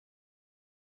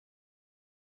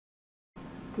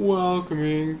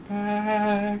Welcoming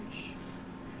back.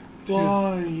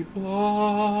 Blah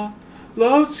blah.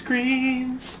 Load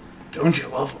screens. Don't you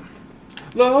love them?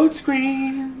 Load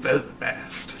screens. They're the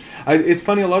best. It's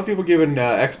funny, a lot of people giving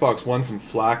Xbox One some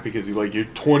flack because you're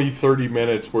 20-30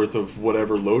 minutes worth of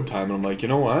whatever load time, and I'm like, you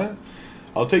know what?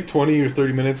 I'll take 20 or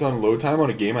 30 minutes on load time on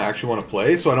a game I actually want to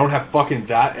play, so I don't have fucking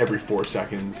that every 4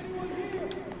 seconds.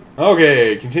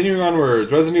 Okay, continuing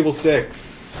onwards. Resident Evil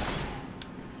 6.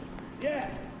 Yeah,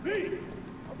 me.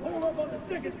 I'm holding up on the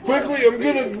second floor. Quickly, I'm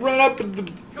gonna run up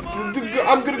and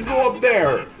I'm gonna go up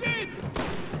there.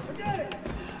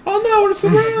 Oh no, we're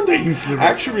surrounded! I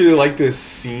actually really like this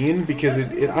scene because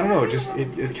it I don't know,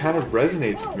 it kind of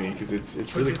resonates with me because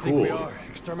it's really cool.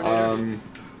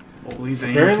 Always aim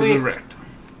Apparently- for the rectum.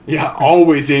 Yeah,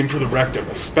 always aim for the rectum,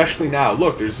 especially now.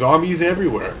 Look, there's zombies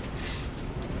everywhere.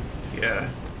 Yeah.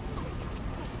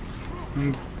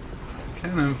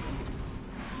 Kind of.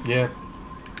 Yeah.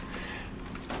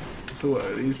 So what,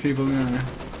 are these people gonna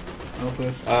help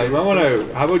us? You might want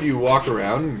to. How about you walk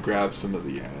around and grab some of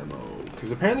the ammo?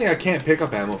 Because apparently I can't pick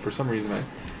up ammo for some reason.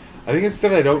 I think it's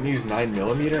that I don't use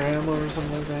 9mm ammo or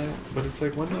something like that. But it's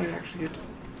like, when do I actually get to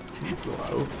go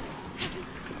out?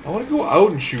 I want to go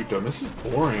out and shoot them. This is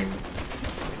boring.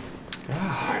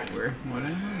 God. Where?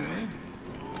 Whatever, right?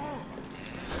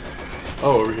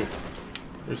 Oh, over here.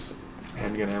 There's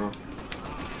handgun ammo.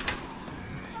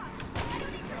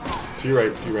 To your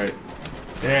right, to your right.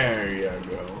 There you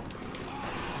go.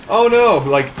 Oh no,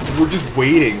 like, we're just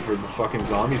waiting for the fucking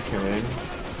zombies to come in.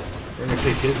 We're gonna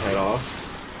take his head off.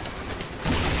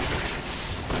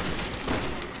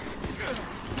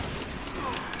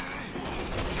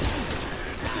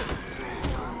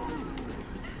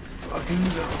 Fucking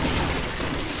zombie.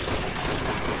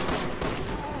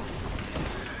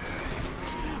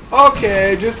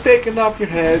 Okay, just taking off your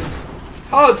heads.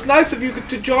 Oh, it's nice of you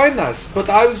to join us, but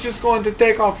I was just going to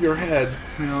take off your head.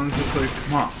 You know, I'm just like,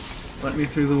 come on, let me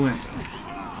through the window.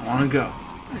 I wanna go.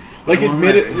 Like, I'm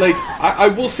admit it, ready. like, I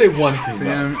will say one thing, See,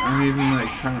 though. I'm even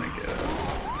like trying to get out.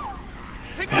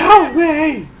 Help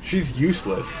me! She's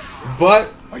useless. But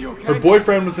her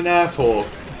boyfriend was an asshole,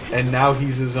 and now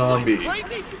he's a zombie.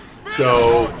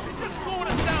 So, What's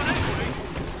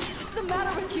the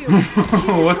matter with you?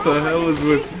 What the hell is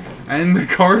with... And the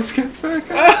corpse gets back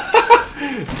up?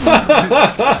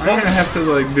 I'm gonna have to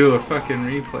like do a fucking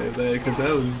replay of that because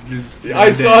that was just... I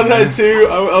saw goddamn that too.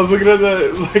 I was looking at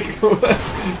the, like,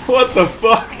 what the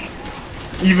fuck?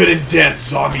 Even in death,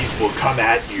 zombies will come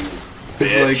at you,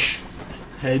 His bitch. like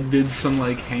head did some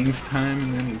like hangs time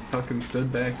and then he fucking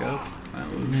stood back up. That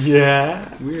was Yeah.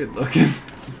 weird looking.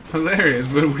 Hilarious,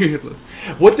 but weird looking.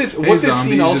 What this Hey,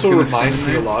 zombie, scene you also just gonna reminds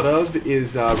stand me a there? lot of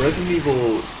is Resident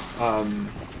Evil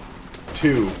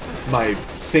 2, my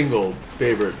single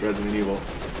favorite Resident Evil,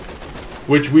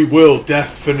 which we will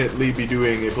definitely be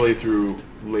doing a playthrough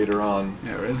later on.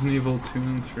 Yeah, Resident Evil 2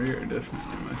 and 3 are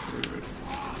definitely my favorite.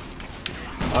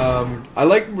 I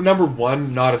like number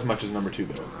 1 not as much as number 2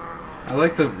 though. I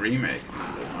like the remake of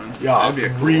number 1. Yeah, That'd be a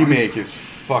the cool remake is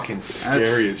fucking scary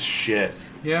That's- as shit. one.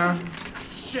 Yeah.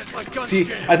 Shit, my gun's See,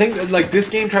 jammed. I think like this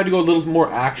game tried to go a little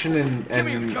more action Give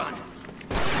me and your gun.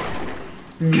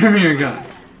 Give me your gun.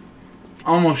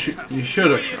 Almost you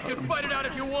should have You shot can him. fight it out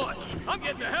if you want. I'm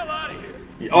getting the hell out of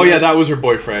here. oh yeah, that was her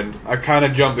boyfriend. I kind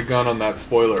of jumped the gun on that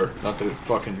spoiler. Not that it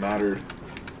fucking mattered.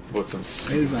 About some Hey,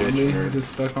 stupid bitch zombie, in her.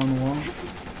 just stuck on the wall.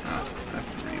 Ah,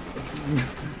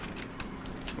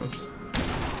 whoops.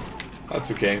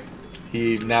 That's okay.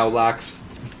 He now lacks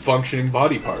functioning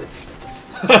body parts.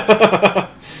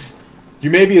 You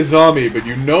may be a zombie, but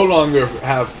you no longer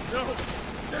have. No,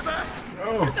 stay back.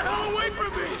 Oh. Get the hell away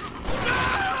from me.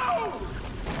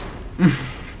 No!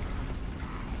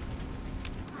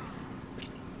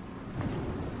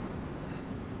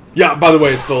 Yeah, by the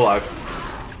way, it's still alive.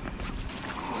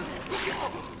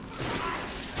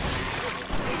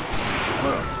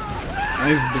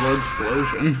 Nice blood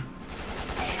explosion.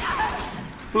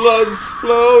 Blood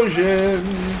explosion.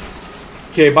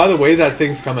 Okay, by the way, that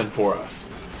thing's coming for us.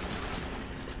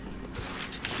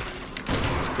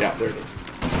 Yeah, there it is.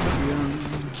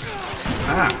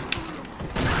 Ah.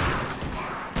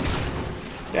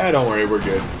 Yeah, don't worry, we're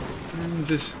good.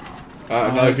 Just.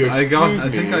 Now if you I excuse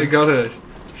think me- I got a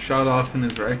shot off in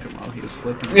his rectum while he was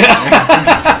flipping.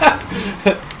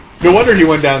 No wonder he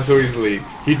went down so easily.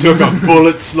 He took a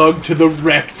bullet slug to the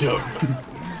rectum.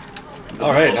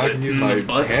 Alright, now I can use my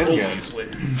handgun. always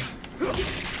wins.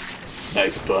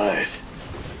 Nice butt.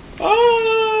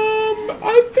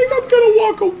 I think I'm gonna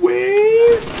walk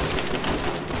away.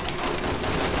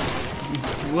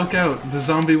 Look out! The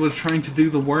zombie was trying to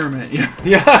do the worm at you.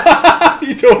 Yeah,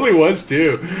 he totally was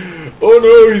too. Oh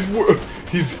no,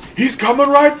 he's coming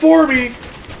right for me.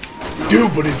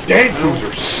 Dude, but his dance moves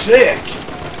are sick.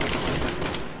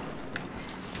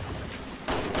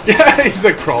 Yeah, he's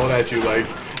like crawling at you like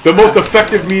the most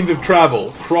effective means of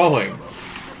travel. Crawling.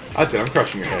 That's it, I'm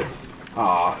crushing your head.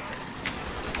 Ah.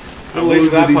 I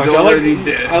believe that he's already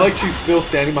dead. I like she's still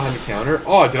standing behind the counter.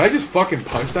 Oh, did I just fucking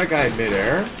punch that guy in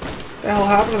midair? What the hell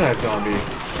happened to that zombie?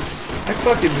 I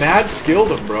fucking mad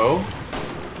skilled him, bro.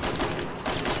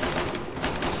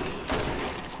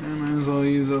 I might as well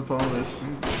use up all this.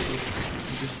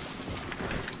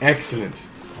 Excellent.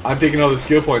 I'm taking all the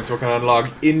skill points so I can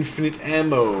unlock infinite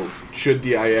ammo. Should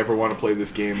I ever want to play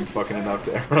this game fucking enough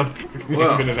to ever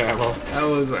unlock infinite ammo. That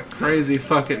was a crazy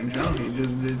fucking jump he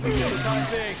just did to get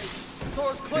me.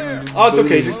 Oh, it's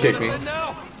okay, just kick me.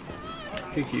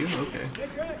 Kick you? Okay.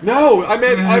 No, I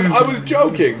meant, I was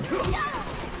joking.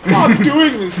 Stop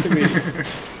doing this to me.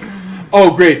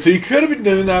 Oh, great, so you could have been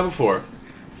doing that before.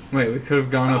 Wait, we could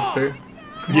have gone upstairs?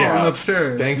 Come on,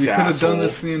 upstairs. Thanks, we could have done asshole.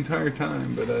 this the entire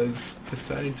time, but I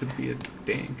decided to be a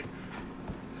dank.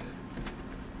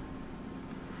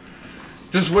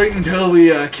 Just wait until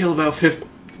we kill about 50...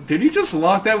 Did he just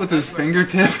lock that with his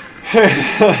fingertip?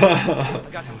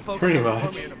 Pretty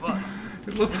much.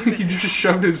 It looked like he just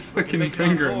shoved his fucking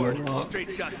finger in the lock.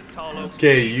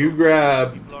 Okay, you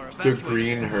grab the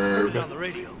green herb.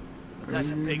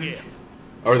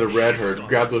 Or the red herb.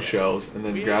 Grab those shells, and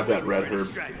then grab that red herb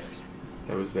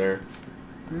that was there.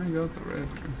 There you go with the red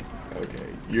herb. Okay,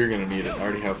 you're gonna need it. I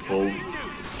already have full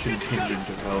contingent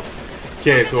of health.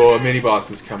 Okay, so a mini boss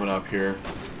is coming up here.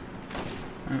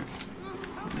 I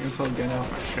guess I'll get out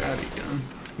my shotty gun.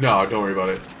 No, don't worry about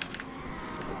it.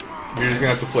 You're just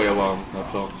gonna have to play along,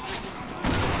 that's all.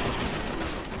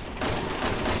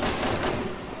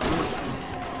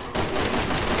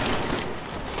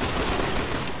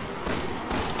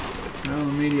 It's no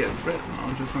immediate threat,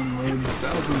 I'll just unload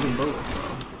thousands of bullets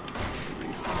off.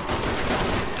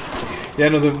 Yeah,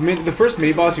 no, the first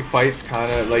mini boss you fight's kind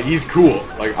of like he's cool.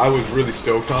 Like I was really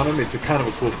stoked on him. It's a kind of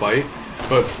a cool fight.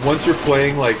 But once you're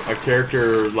playing like a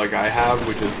character like I have,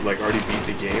 which is like already beat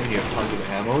the game, and you have tons of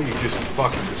ammo, you just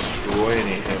fucking destroy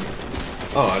him.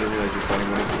 Oh, I didn't realize you're fighting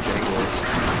one of the Django's.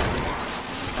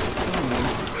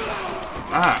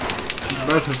 Ah, he's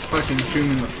about to fucking shoot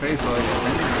me in the face while I get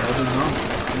out of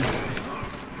zombie.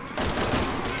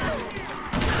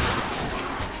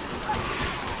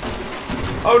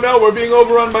 Oh no, we're being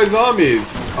overrun by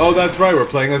zombies! Oh, that's right, we're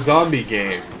playing a zombie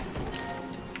game.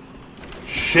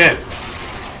 Shit.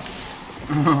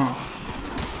 Oh.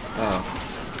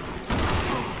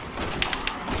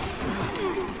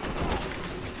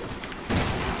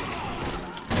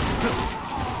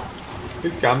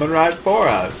 He's coming right for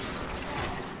us.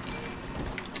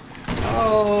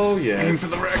 Oh, yes. Aim for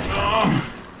the wreck. Oh.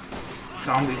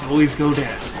 Zombies always go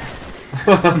down.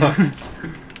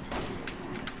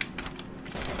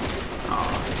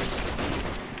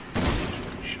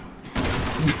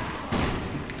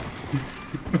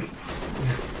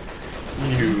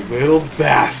 You little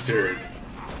bastard.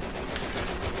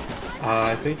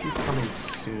 I think he's coming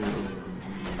soon.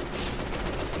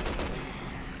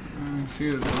 I see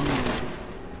a zombie.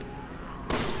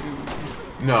 Soon.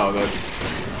 No, that's...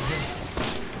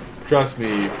 Trust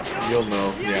me, you'll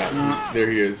know. Yeah, there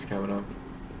he is coming up.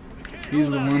 He's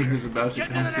the one who's about to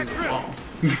come through the wall.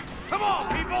 Come on,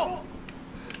 people!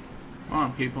 Come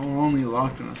on, people. We're only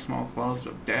locked in a small closet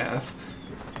of death.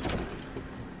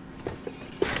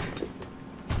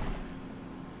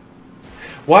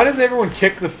 Why does everyone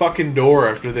kick the fucking door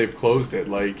after they've closed it?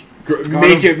 Like,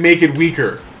 make it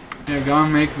weaker. Yeah, go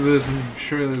and make this. I'm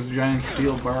sure this giant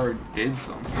steel bar did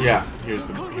something. Yeah, here's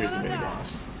the mini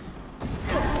boss.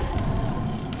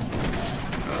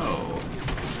 Oh.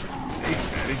 Hey,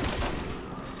 fatty.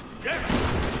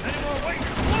 Any more weight?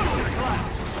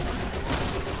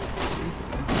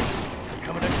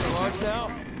 Coming extra large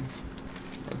now?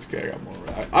 That's okay, I got more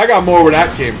where I got more where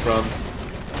that came from.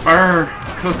 Burr.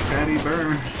 Cook, fatty,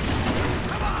 burr.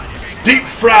 Deep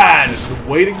fried is the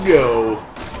way to go.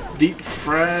 Deep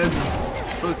fried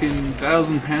fucking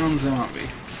 1,000-pound zombie.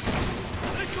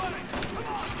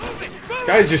 This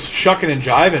guy's just shucking and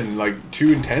jiving like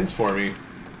too intense for me.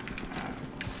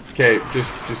 Okay,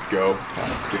 just go.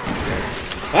 Skip these guys.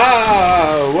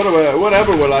 Ah,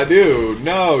 whatever will I do?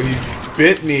 No, he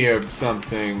bit me or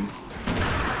something.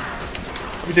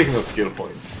 I'll be taking those skill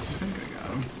points. I think I got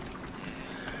him.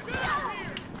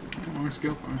 More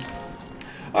skill points.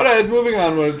 Alright, moving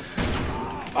onwards.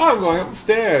 I'm going up the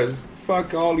stairs.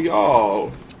 Fuck all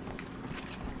y'all.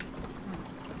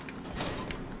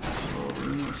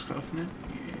 Over in the stuff, man.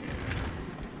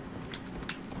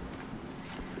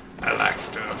 Yeah. I like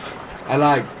stuff. I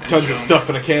like tons of jump. stuff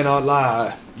and I cannot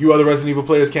lie. You other Resident Evil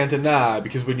players can't deny,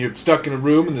 because when you're stuck in a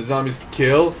room and the zombies to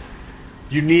kill,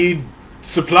 you need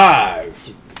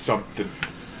supplies. Something.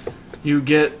 You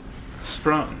get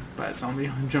sprung by a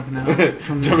zombie jumping out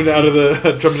from jumping out of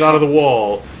the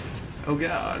wall. Oh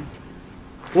god.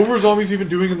 What were zombies even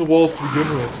doing in the walls to begin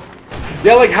with?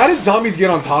 Yeah, like, how did zombies get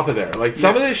on top of there? Like,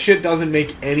 some of this shit doesn't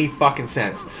make any fucking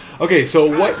sense. Okay, so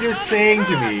what you're saying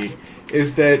to me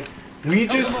is that we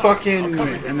just fucking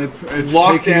And it's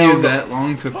locked taking down you that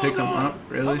long to pick them up,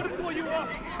 really?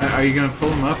 Are you gonna pull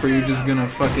him up, or are you just gonna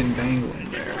fucking dangle him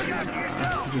there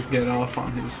and just get off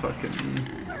on his fucking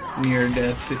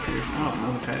near-death situation? Oh,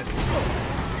 another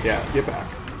fatty. Yeah, get back.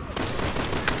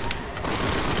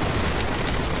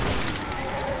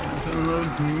 Unload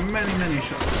many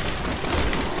shots.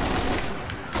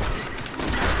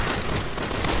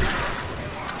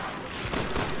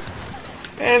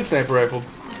 And sniper rifle.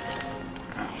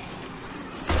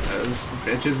 Those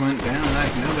bitches went down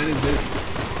like nobody's business.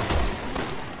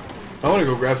 I want to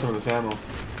go grab some of this ammo.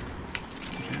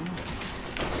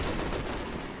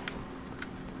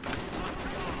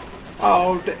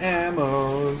 All the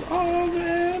ammos, all the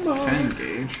ammo. 10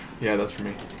 gauge. Yeah, that's for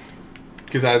me.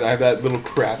 Because I have that little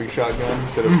crappy shotgun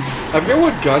instead of... I forget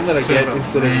what gun that I get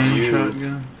instead of you.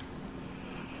 Shotgun.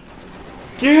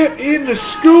 Get in the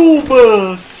school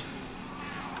bus!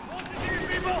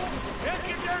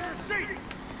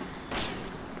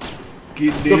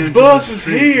 Get down The to bus is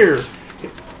street. here!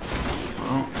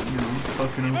 Well, you know,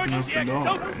 fucking open up the door,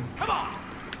 right?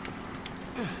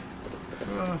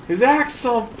 His axe is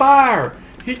on fire!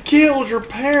 He killed your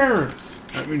parents!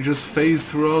 Let me just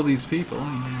phase through all these people. You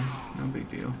know, no big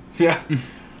deal. Yeah.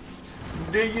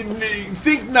 You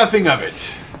think nothing of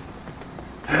it.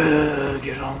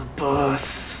 Get on the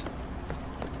bus.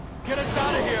 Get us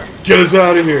out of here! Get us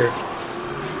out of here!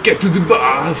 Get to the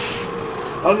bus!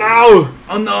 Oh no!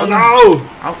 Oh no, Oh no! no!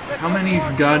 How many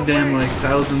goddamn, like,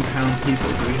 1,000-pound people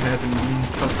do we have in one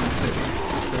fucking city?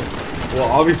 Well,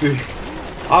 obviously...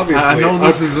 I know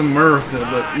this is America,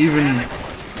 but even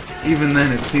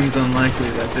then it seems unlikely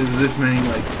that there's this many,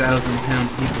 like, 1,000-pound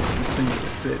people in a single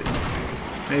city.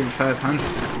 Maybe 500-pound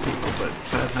people, but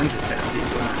 500-pound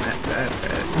people aren't that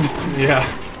bad. Yeah.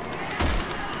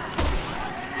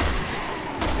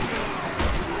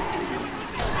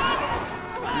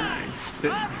 Nice,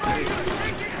 spit in the face.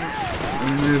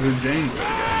 And there's a Jango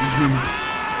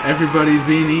guy. Everybody's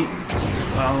being eaten.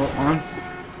 Well, on.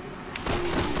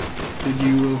 Did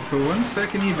you, for 1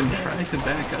 second, even try to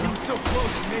back up? So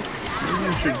close to me! Maybe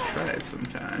you should try it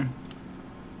sometime.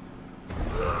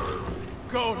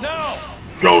 Go now!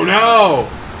 Go now!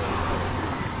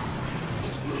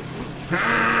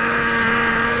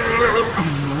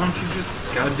 Why don't you just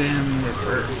goddamn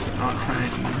reverse and not try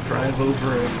and drive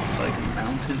over a, like, a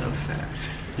mountain of fat?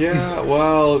 Yeah,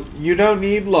 well, you don't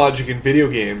need logic in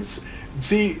video games.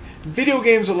 See, video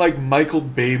games are like Michael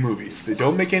Bay movies. They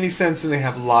don't make any sense and they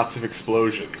have lots of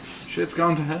explosions. Shit's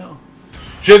gone to hell.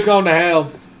 Shit's going to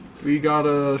hell. We got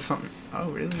something. Oh,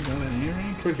 really? Got an A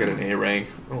rank? Could get an A rank.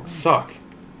 I don't suck.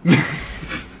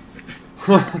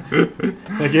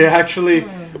 Like, yeah, actually,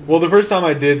 well, the first time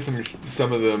I did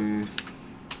some of them.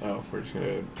 Oh, we're just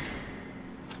gonna.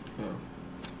 Oh.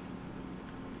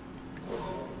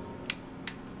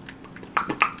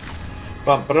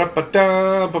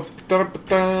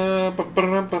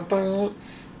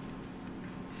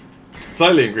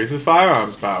 Slightly increases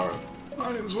firearms power.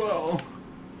 Might as well.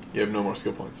 You have no more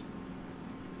skill points.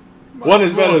 Might One as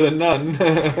is better well. than none.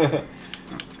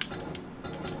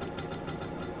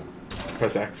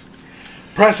 Press X.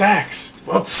 Press X!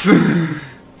 Whoops. Yeah,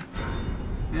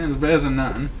 it's better than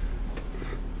nothing.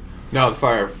 No, the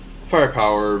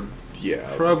firepower,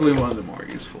 yeah. Probably one of the more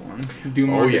useful ones. Do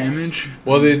more damage.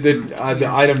 Well, the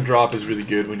item drop is really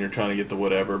good when you're trying to get the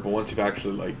whatever, but once you've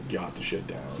actually, like, got the shit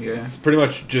down. Yeah. It's pretty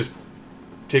much just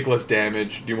take less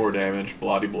damage, do more damage,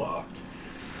 blah-de-blah.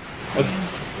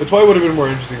 That's why it would have been more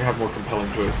interesting to have more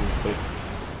compelling choices, but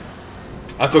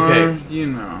that's okay. You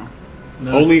know.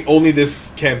 No. Only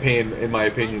this campaign, in my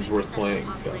opinion, is worth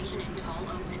playing. So.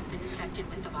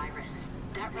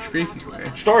 Speaking of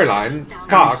which. Storyline,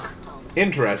 talk,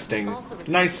 interesting,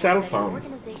 nice cell phone.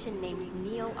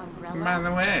 By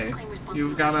the way,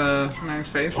 you've got a nice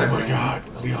face. Oh I my think. god,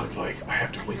 Leon's like, I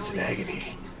have to wince in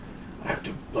agony. I have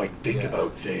to, like, think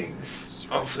about things.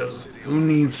 Also, who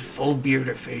needs full beard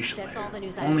or facial That's all hair? the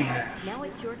news I Only have. half. Now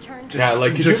it's your turn. Yeah,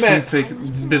 like, could just you some imagine...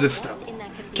 fake bit of stubble.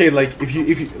 Okay, like, if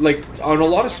you, like, on a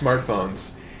lot of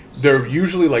smartphones, they're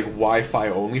usually like Wi-Fi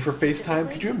only for FaceTime.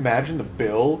 Could you imagine the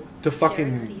bill to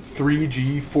fucking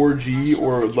 3G, 4G,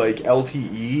 or like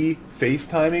LTE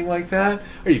FaceTiming like that?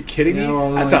 Are you kidding me?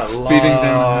 Well, That's like a speeding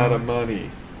lot down. of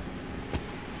money.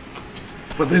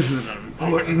 But this is an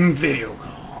important video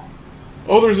call.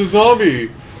 Oh, there's a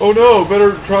zombie. Oh no,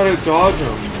 better try to dodge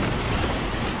him.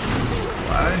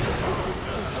 Why?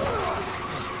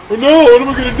 Oh no, what am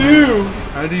I gonna do?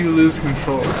 How do you lose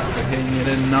control after hitting it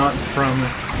and not from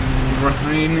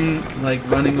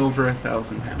running over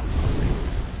 1,000 pounds?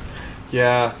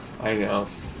 Yeah, I know.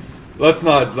 Let's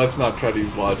not try to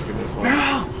use logic in this one.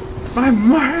 No, my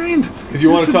mind. Because you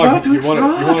want to talk, you want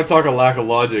explode. to talk a lack of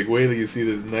logic. Wait till you see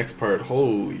this next part.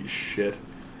 Holy shit!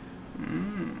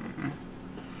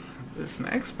 This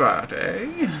next part, eh?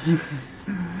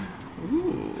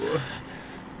 Ooh,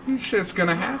 shit's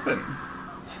gonna happen.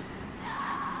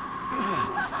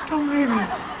 Don't hate me.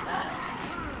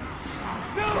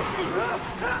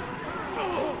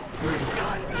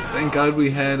 Thank God we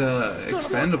had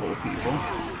expendable people.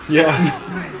 Yeah.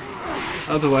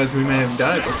 Otherwise, we may have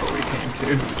died before we came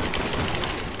to.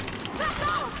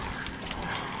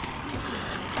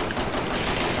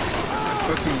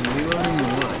 Fucking reloading the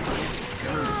what?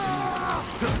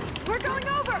 We're going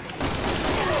over.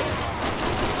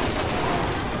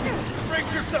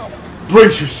 Brace yourself.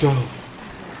 Brace yourself.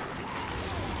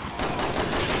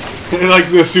 And like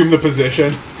they assume the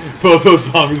position. Both those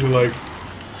zombies are like,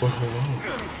 whoa.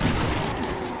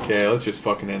 Okay, let's just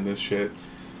fucking end this shit.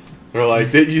 They're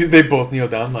like, they both kneel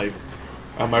down like,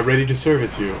 am I ready to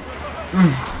service you?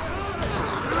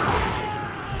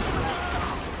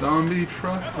 Zombie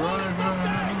truck driver.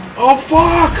 Oh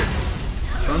fuck!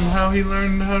 Somehow he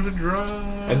learned how to drive.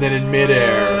 And then in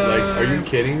midair, like, are you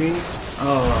kidding me?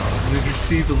 Oh, did you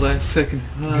see the last second?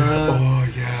 Oh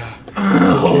yeah.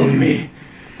 Hold me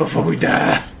before we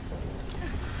die.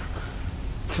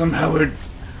 Somehow we're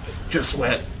just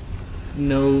wet.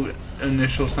 No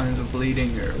initial signs of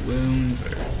bleeding or wounds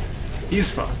or... He's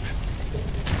fucked.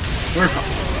 We're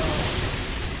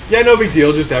fucked. Yeah, no big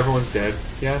deal, just everyone's dead.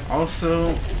 Yeah. Also,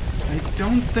 I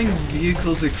don't think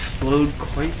vehicles explode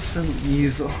quite so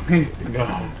easily.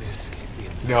 No.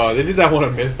 No, they did that one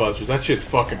on Mythbusters. That shit's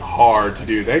fucking hard to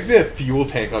do. They did a fuel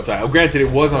tank outside. Granted,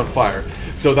 it was on fire,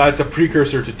 so that's a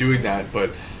precursor to doing that, but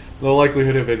the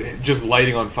likelihood of it just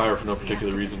lighting on fire for no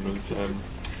particular reason was,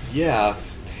 yeah.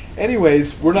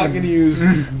 Anyways, we're not going to use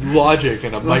logic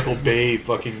in a Michael Bay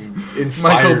fucking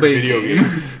inspired video game.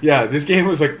 Yeah, this game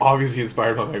was like obviously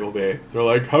inspired by Michael Bay. They're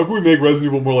like, how can we make Resident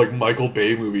Evil more like Michael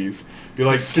Bay movies? Be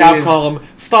like, See, Capcom,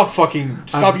 stop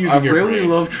using I your really brain.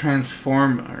 love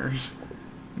Transformers,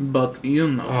 but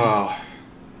you know. Oh.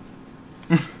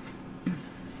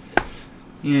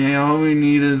 Yeah, all we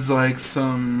need is like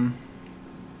some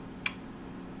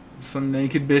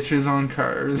naked bitches on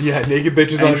cars. Yeah, naked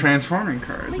bitches and on transforming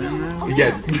cars.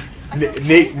 Yeah,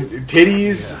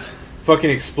 titties, fucking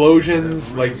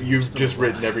explosions. Like you've just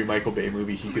written every Michael Bay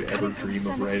movie he could ever dream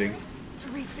of writing. To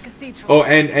reach the cathedral. Oh,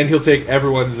 and he'll take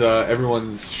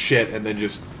everyone's shit and then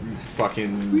just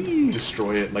fucking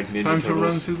destroy it like Ninja Time Turtles. to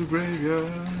run through the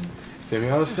graveyard.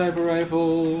 Semi-auto sniper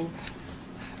rifle.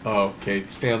 Oh, okay,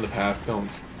 stay on the path. Don't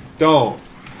go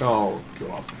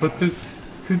off. But this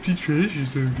could be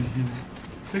treasures over here.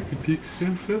 I could pick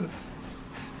stuff up.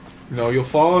 No, you'll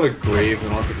fall in a grave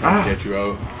and I'll have to come get you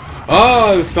out.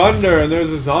 Oh, thunder, and there's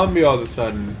a zombie all of a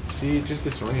sudden. See, it just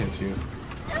disorients you.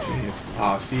 Jeez.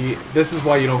 Ah, see, this is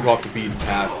why you don't go off the beaten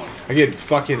path. I get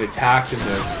fucking attacked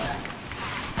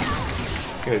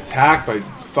get attacked by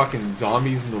fucking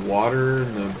zombies in the water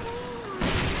and the...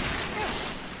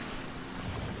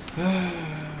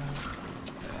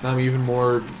 Now I'm even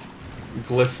more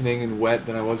glistening and wet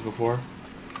than I was before.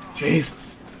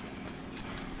 Jesus.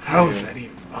 How is that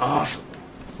even possible?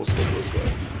 We'll just go this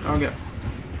way. Okay.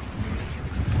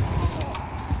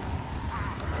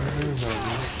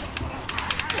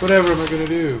 Whatever am I gonna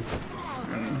do?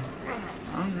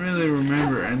 I don't really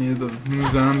remember any of the new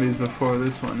zombies before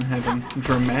this one having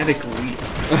dramatic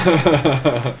leaps.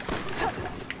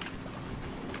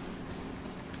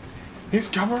 He's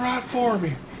coming right for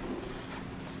me.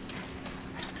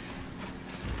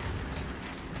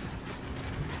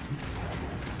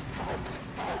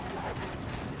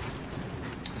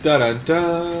 Dun dun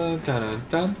dun dun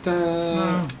dun dun.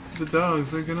 No, the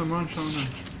dogs, they're gonna munch on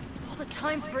us. All the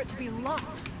times for it to be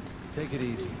locked. Take it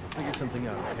easy. Figure something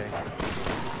out, okay?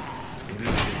 Maybe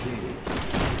it should be.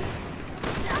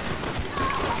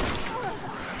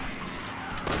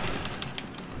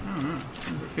 I don't know.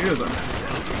 There's a few of them.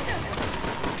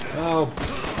 Oh.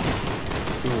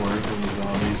 Don't worry from the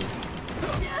zombies.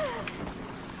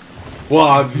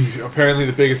 Well, apparently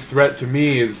the biggest threat to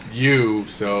me is you,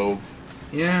 so...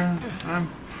 Yeah, I'm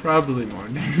probably more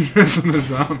dangerous than a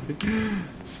zombie.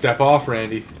 Step off,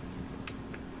 Randy.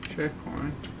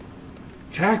 Checkpoint.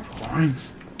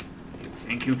 Checkpoints? You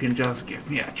think you can just give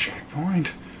me a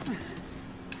checkpoint?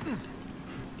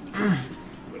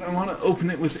 But I want to open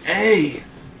it with A.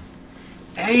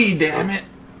 A, damn it.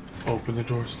 Open the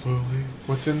door slowly.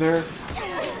 What's in there?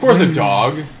 Of course, a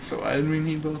dog. So why did we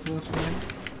need both of us, right?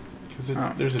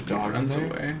 Because there's a dog in runs there.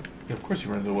 away. Yeah, of course he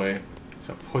runs away. It's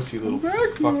a pussy little Back,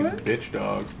 fucking what? bitch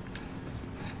dog.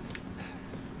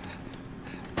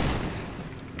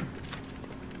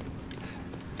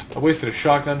 I wasted a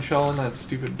shotgun shell on that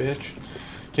stupid bitch.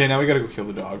 Okay, now we gotta go kill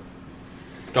the dog.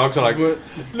 Dogs are like, What?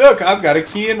 look, I've got a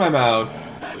key in my mouth.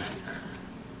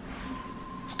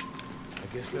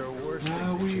 I guess there are worse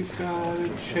Now things we've than chasing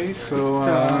gotta chase So, the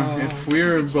dog. if we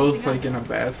were both, like, in a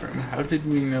bathroom, how did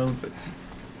we know that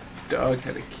dog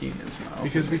had a key in his mouth?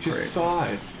 Because we Right. just saw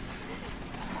it.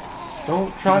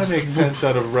 Don't try to make sense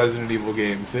out of Resident Evil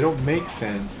games. They don't make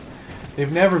sense.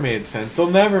 They've never made sense. They'll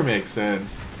never make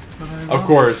sense. But I Of love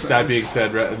course, the that being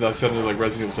sense. said, suddenly like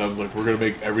Resident Evil 7's like, we're gonna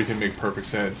make everything make perfect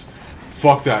sense.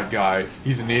 Fuck that guy.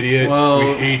 He's an idiot. Well-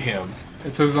 we hate him.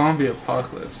 It's a zombie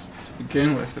apocalypse. To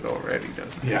begin with, it already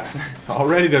doesn't make Yeah. sense.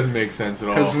 Already doesn't make sense at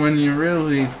all. Because when you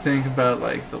really think about,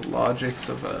 like, the logics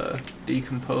of a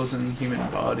decomposing human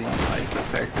body, like, the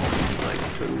fact that you need, like,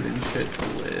 food and shit to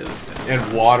live.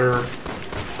 And water.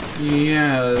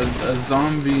 Yeah, a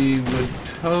zombie would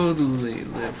totally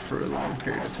live for a long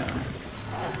period of time.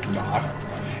 Not.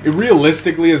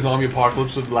 Realistically, a zombie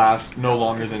apocalypse would last no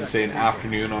longer than, say, an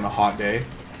afternoon on a hot day.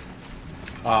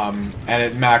 And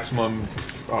at maximum,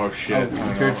 oh shit, A I don't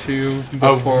week or know. two A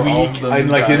before all week, of them and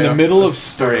like die in the of middle of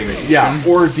spring, starvation. yeah,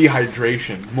 or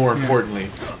dehydration. More importantly,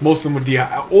 most of them would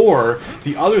or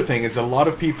the other thing is a lot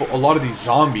of these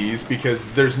zombies, because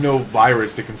there's no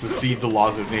virus that can succeed the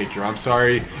laws of nature. I'm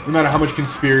sorry, no matter how much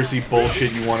conspiracy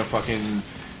bullshit you want to fucking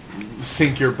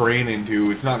sink your brain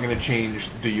into, it's not going to change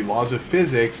the laws of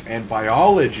physics and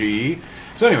biology.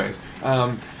 So, anyways,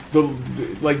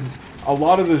 like a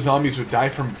lot of the zombies would die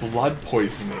from blood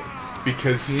poisoning.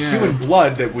 Because human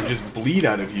blood that would just bleed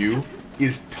out of you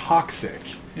is toxic.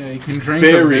 Yeah, you can drink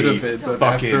Very a bit of it, but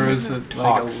fucking after like a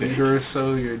toxic. liter or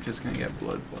so, you're just gonna get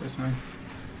blood poisoning.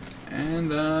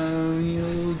 And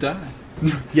you'll die.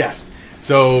 Yes.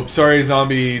 So, sorry,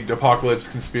 zombie apocalypse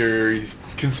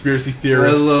conspiracy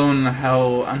theorists. Let alone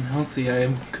how unhealthy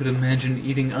I could imagine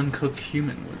eating uncooked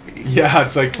human would be. Yeah,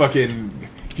 it's like fucking...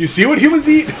 Do you see what humans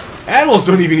eat? Animals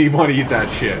don't even want to eat that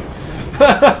shit.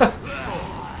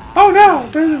 Oh no,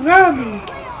 there's a zombie!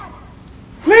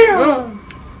 Leo!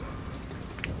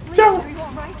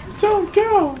 Don't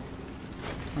go!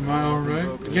 Am I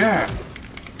alright? Yeah.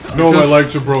 No, Just- my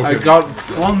legs are broken. I got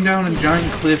flung down a giant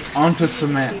cliff onto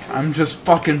cement. I'm just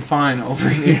fucking fine over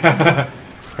here.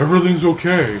 Everything's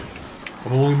okay.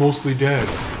 I'm only mostly dead.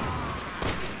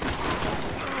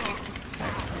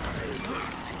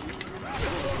 I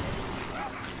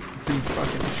think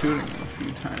fucking shooting him a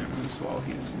few times while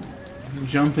he's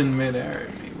jumping midair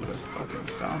at me would have fucking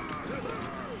stopped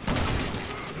him.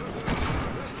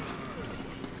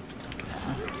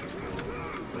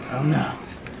 Oh no,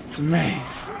 it's a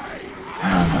maze.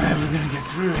 How am I ever gonna get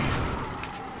through here?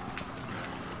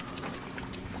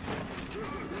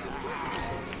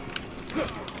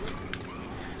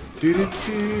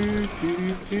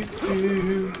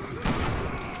 Do-do-do-do-do-do.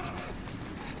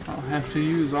 I'll have to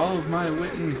use all of my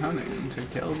wit and cunning to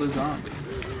kill the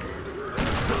zombies.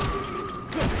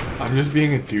 I'm just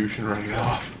being a douche and running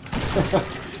off.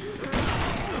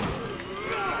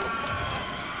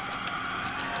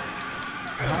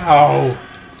 Ow!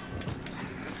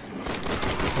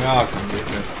 I'll come get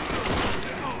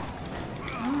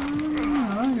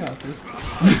I got this.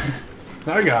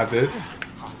 you. I got this.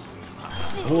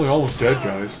 I'm only almost dead,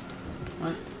 guys.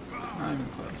 What? Not even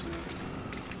close.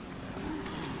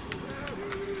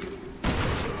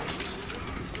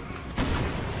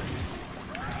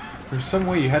 There's some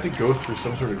way you had to go through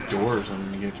some sort of door or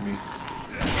something to get to me.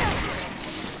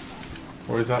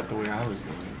 Or is that the way I was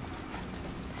going?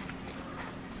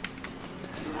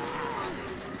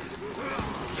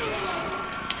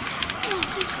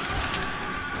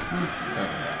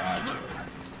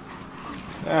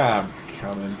 I'm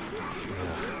coming.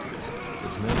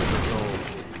 There's no control.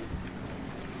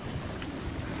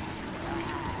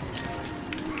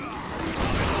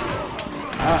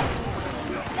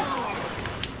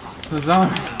 The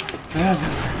zombies. They're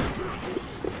everywhere.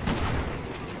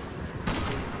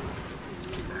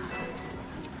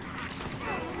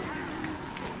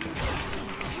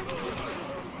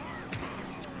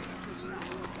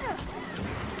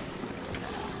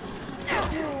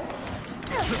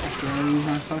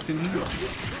 fucking heal.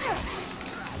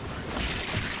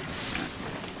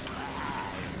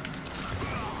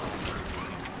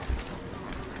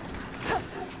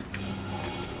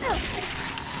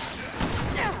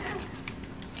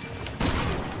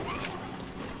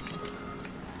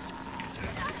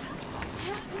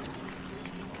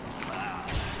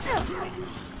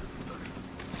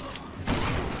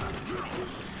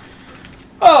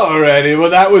 Alrighty, well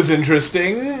that was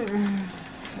interesting.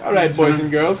 Alright, boys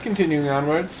and girls, continuing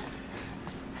onwards.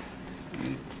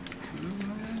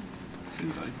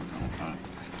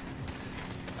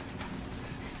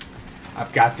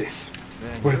 I've got this.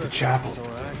 Man, We're you're at the a chapel. sore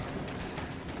eyes.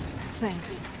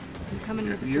 Thanks. I'm coming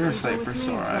to You're a the sight cathedral for with me,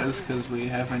 sore or- eyes because we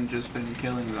haven't just been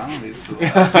killing zombies for the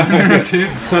last minute or two.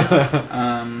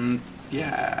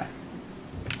 Yeah.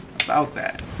 About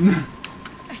that.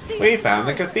 I see. We found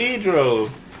the cathedral.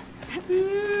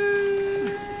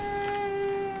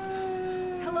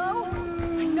 Hello?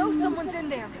 I know someone's in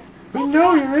there. We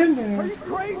know you're in Are there. you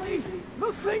crazy?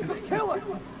 Those things will kill us.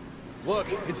 Look,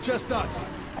 it's just us. You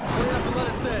don't have to let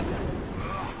us in.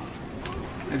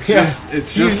 It's Yes,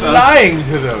 it's he's just us. lying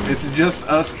to them. It's just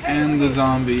us and the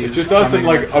zombies. It's just us and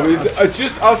coming like, for I mean, us. it's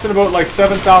just us and about like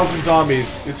 7,000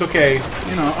 zombies. It's okay.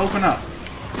 You know, open up.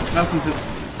 Nothing to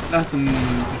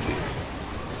fear.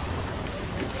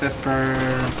 Except for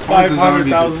hordes of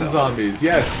zombies 500,000 itself. zombies,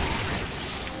 yes.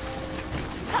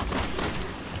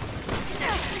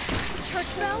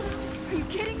 Church bells? Are you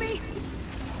kidding me?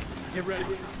 Get ready.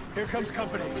 Here comes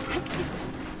company.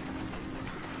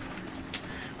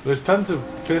 There's tons of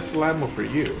pistol ammo for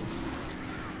you.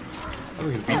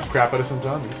 I'm gonna beat the crap out of some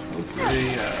zombies. Hopefully,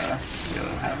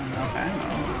 you'll have enough ammo.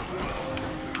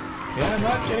 Yeah, I'm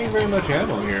not getting very much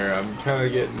ammo here. I'm kind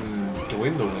of getting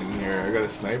dwindling here. I got a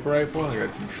sniper rifle and I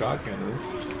got some shotgun.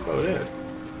 That's just about it.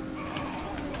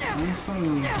 I also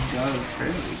got a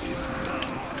fairly decent amount.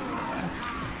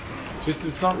 It's just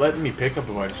it's not letting me pick up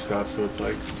a bunch of stuff, so it's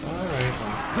like, alright,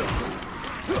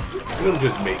 well, it'll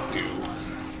just make do.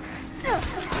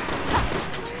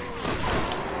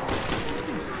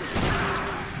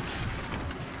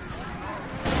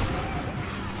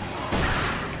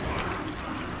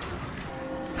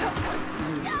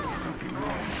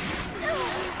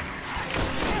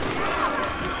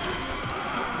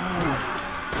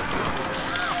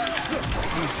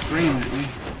 Don't scream at me.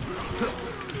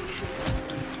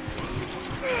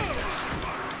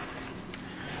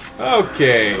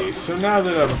 Okay, so now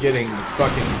that I'm getting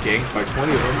fucking ganked by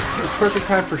 20 of them, it's a perfect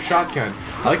time for shotgun.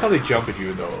 I like how they jump at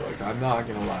you though, like, I'm not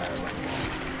gonna lie. I like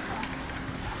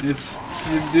it. It's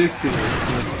ridiculous,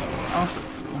 but also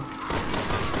cool.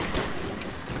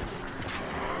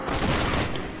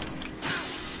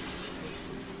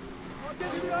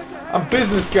 I'm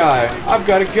business guy. I've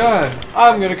got a gun.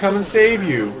 I'm gonna come and save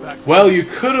you. Well, you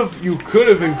could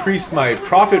have increased my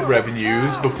profit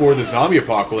revenues before the zombie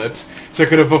apocalypse, so I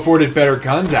could have afforded better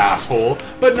guns, asshole.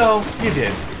 But no, you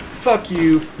didn't. Fuck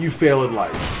you. You fail at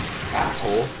life,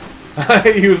 asshole.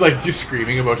 He was like just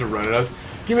screaming, about to run at us.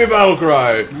 Give me a battle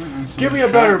cry. Give me a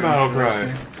better battle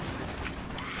cry.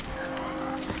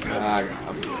 I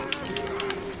got him.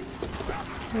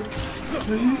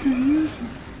 You can use it.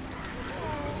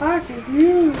 I could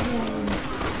use one.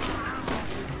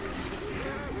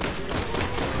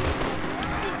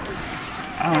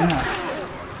 I don't know.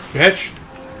 Bitch.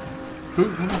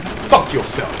 Fuck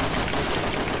yourself.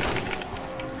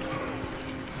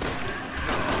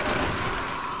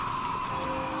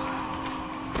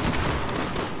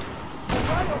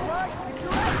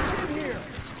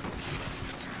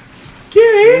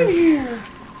 Get in here.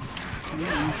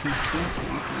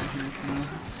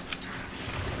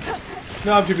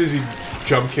 No, I'm too busy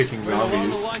jump kicking We're along the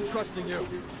zombies. line trusting you.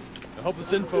 I hope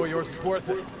this info of yours is worth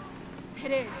it.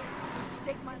 It is.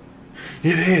 Stick my...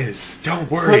 It is.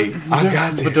 Don't worry. I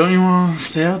got this. But don't you want to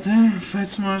stay out there and fight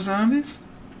some more zombies?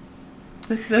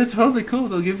 They're totally cool.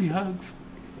 They'll give you hugs.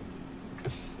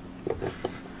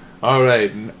 All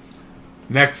right.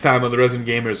 Next time on the Resident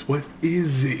Gamers, what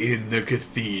is in the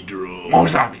cathedral? More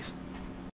zombies.